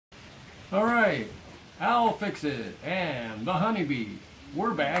Alright, I'll fix it and the honeybee.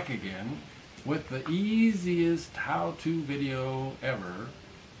 We're back again with the easiest how-to video ever,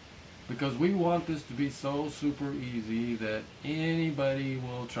 because we want this to be so super easy that anybody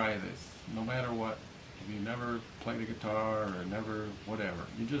will try this, no matter what. If you never played a guitar or never whatever,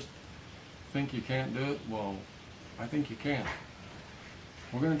 you just think you can't do it, well, I think you can.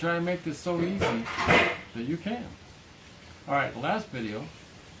 We're going to try and make this so easy that you can. Alright, last video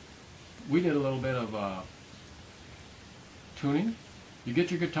we did a little bit of tuning. You get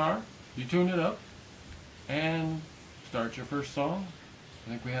your guitar, you tune it up, and start your first song. I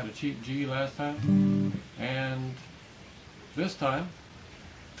think we had a cheap G last time, and this time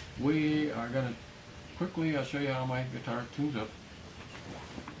we are going to quickly, I'll show you how my guitar tunes up.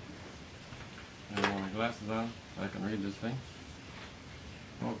 And I have my glasses on so I can read this thing.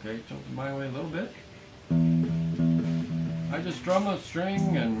 Okay, tilted my way a little bit. I just strum a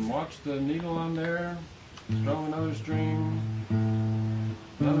string and watch the needle on there, strum another string,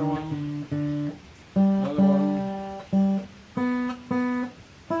 another one, another one.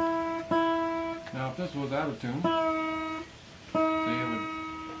 Now if this was out of tune, see,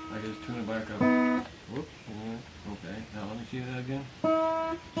 I just tune it back up. Whoops, okay, now let me see that again.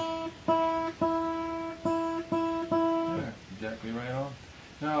 There, exactly right on.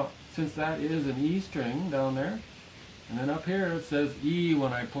 Now, since that is an E string down there, and then up here it says E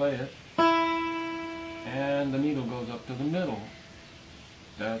when I play it, and the needle goes up to the middle.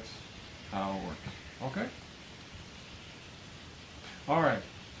 That's how it works. Okay? Alright,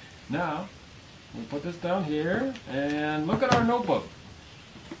 now we'll put this down here and look at our notebook.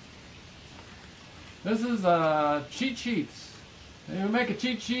 This is cheat sheets. And you make a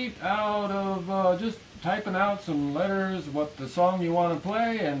cheat sheet out of just typing out some letters, what the song you want to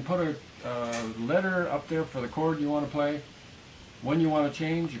play, and put a letter up there for the chord you want to play. When you want to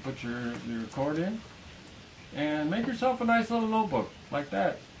change, you put your chord in, and make yourself a nice little notebook like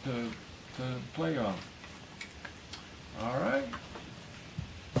that to play on. Alright.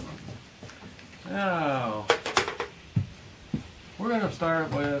 Now, we're going to start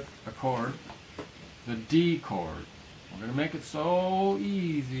with a chord, the D chord. We're going to make it so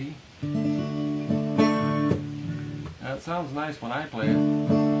easy. Now, it sounds nice when I play it.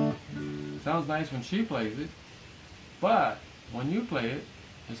 It sounds nice when she plays it. But when you play it,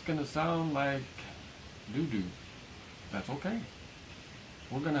 it's going to sound like doo-doo. That's okay.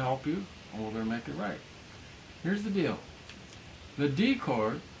 We're going to help you, and we're going to make it right. Here's the deal. The D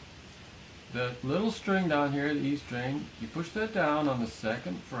chord, the little string down here, the E string, you push that down on the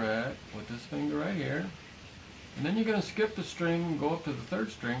 2nd fret with this finger right here. And then you're going to skip the string and go up to the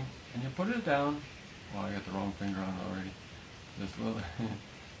 3rd string, and you put it down. Well, I got the wrong finger on it already. This little,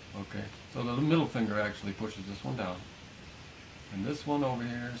 okay. So the middle finger actually pushes this one down. And this one over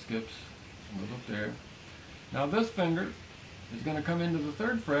here skips and goes up there. Now this finger is going to come into the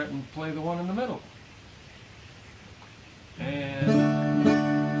 3rd fret and play the one in the middle.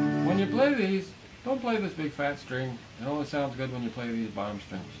 And when you play these, don't play this big fat string. It only sounds good when you play these bottom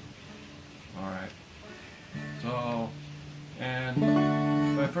strings. Alright. So, and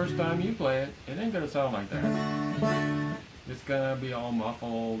the first time you play it, it ain't going to sound like that. It's going to be all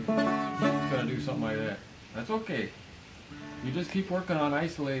muffled. It's going to do something like that. That's okay. You just keep working on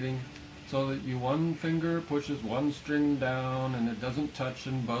isolating so that one finger pushes one string down and it doesn't touch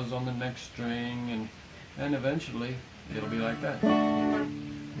and buzz on the next string, and eventually it'll be like that.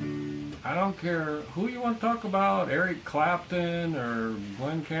 I don't care who you want to talk about, Eric Clapton or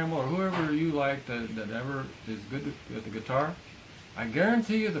Glenn Campbell or whoever you like that ever is good with the guitar. I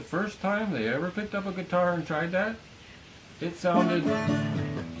guarantee you the first time they ever picked up a guitar and tried that, it sounded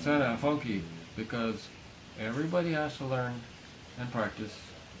kinda funky, because everybody has to learn and practice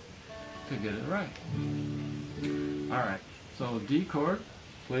to get it right. Alright, so D chord,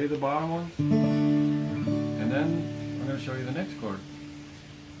 play the bottom ones, and then I'm going to show you the next chord.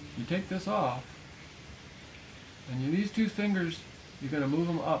 You take this off, and these two fingers, you're going to move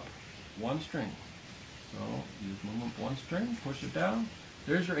them up one string. So you just move them up one string, push it down.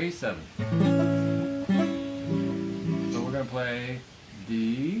 There's your A7. So we're going to play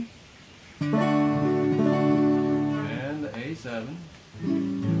D and the A7.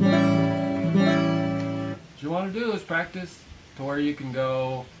 What you want to do is practice to where you can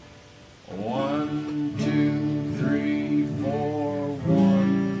go 1, 2, 3, 4,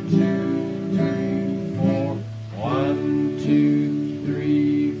 1, 2, 3, 4, 1, 2,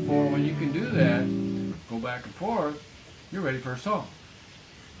 3, 4. When you can do that, go back and forth, you're ready for a song.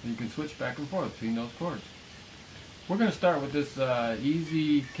 You can switch back and forth between those chords. We're going to start with this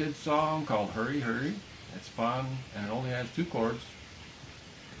easy kids song called Hurry Hurry. It's fun, and it only has 2 chords.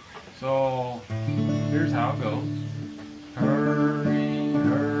 So here's how it goes. Hurry,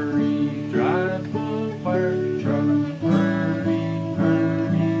 hurry, drive the fire truck. Hurry,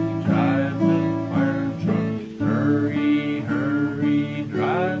 hurry, drive the fire truck. Hurry, hurry,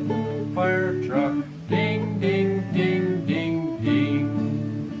 drive the fire truck. Ding, ding, ding, ding,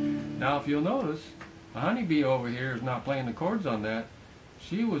 ding. Now if you'll notice, the honeybee over here is not playing the chords on that.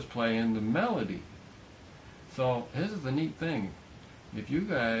 She was playing the melody. So this is the neat thing. If you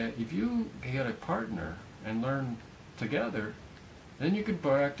get a partner and learn together, then you can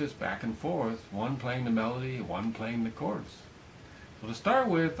practice back and forth, one playing the melody, one playing the chords. So to start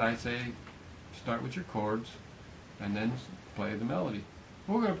with, I say start with your chords and then play the melody.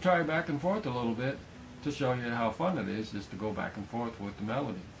 We're going to try back and forth a little bit to show you how fun it is just to go back and forth with the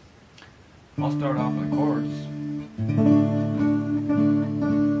melody. I'll start off with chords.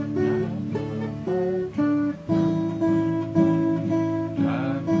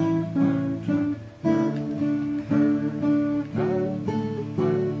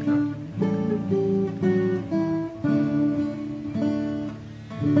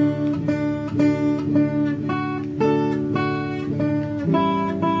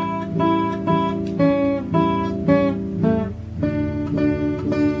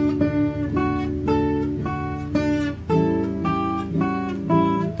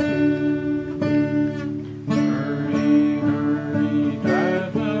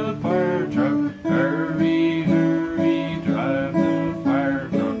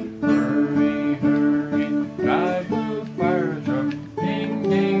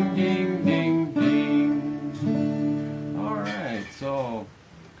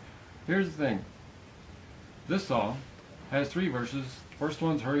 Here's the thing. This song has 3 verses. First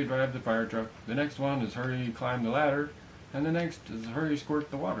one's hurry drive the fire truck. The next one is hurry climb the ladder. And the next is hurry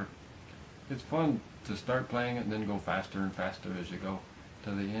squirt the water. It's fun to start playing it and then go faster and faster as you go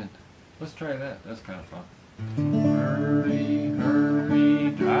to the end. Let's try that. That's kind of fun. Hurry, hurry,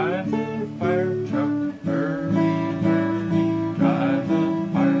 drive the fire truck. Hurry, hurry, drive the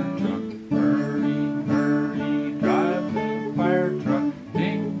fire truck. Hurry, hurry, drive the fire truck.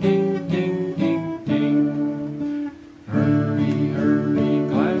 Ding, ding, ding, ding, ding. Hurry, hurry,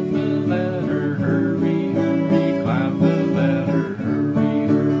 climb the ladder. Hurry, hurry, climb the ladder. Hurry,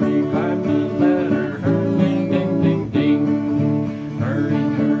 hurry, climb the ladder. Hurry, ding, ding, ding. Hurry,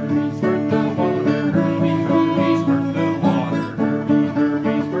 hurry, squirt the water. Hurry, hurry, squirt the water. Hurry,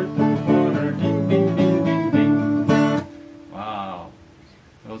 hurry, squirt the water. Ding, ding, ding, ding, ding. Wow,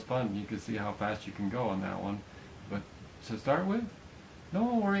 that was fun. You can see how fast you can go on that one. But to start with,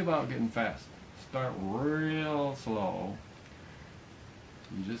 don't worry about getting fast. Start real slow.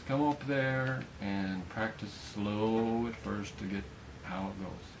 You just come up there and practice slow at first to get how it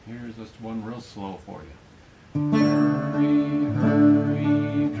goes. Here's just one real slow for you. Hurry,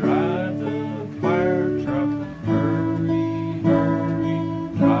 hurry, drive the fire truck. Hurry, hurry,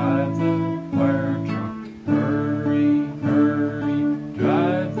 drive the fire truck. Hurry, hurry,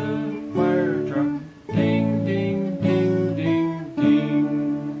 drive the fire truck. Ding, ding, ding, ding, ding.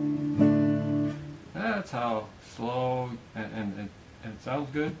 That's how slow, and it sounds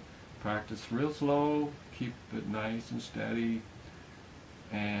good. Practice real slow, keep it nice and steady,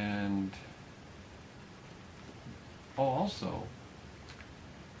 and also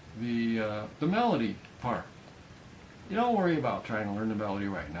the melody part. You don't worry about trying to learn the melody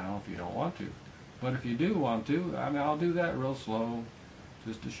right now if you don't want to. But if you do want to, I mean, I'll do that real slow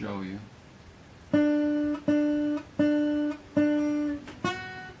just to show you.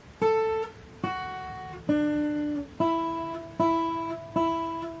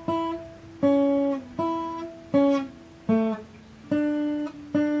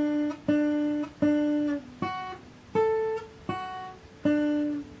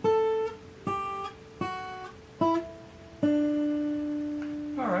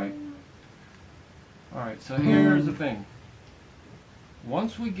 Alright, so here's the thing.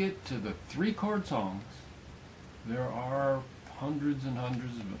 Once we get to the 3-chord songs, there are hundreds and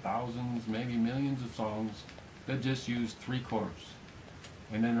hundreds of thousands, maybe millions of songs that just use 3 chords.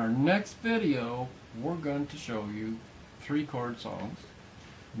 And in our next video, we're going to show you 3-chord songs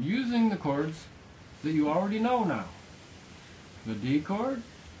using the chords that you already know now. The D chord,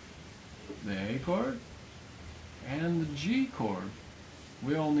 the A chord, and the G chord.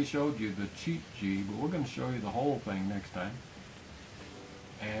 We only showed you the cheap G, but we're going to show you the whole thing next time.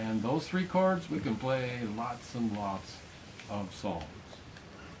 And those 3 chords, we can play lots and lots of songs.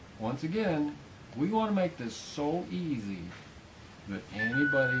 Once again, we want to make this so easy that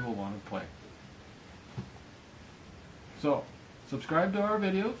anybody will want to play. So, subscribe to our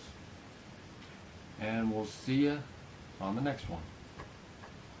videos, and we'll see you on the next one.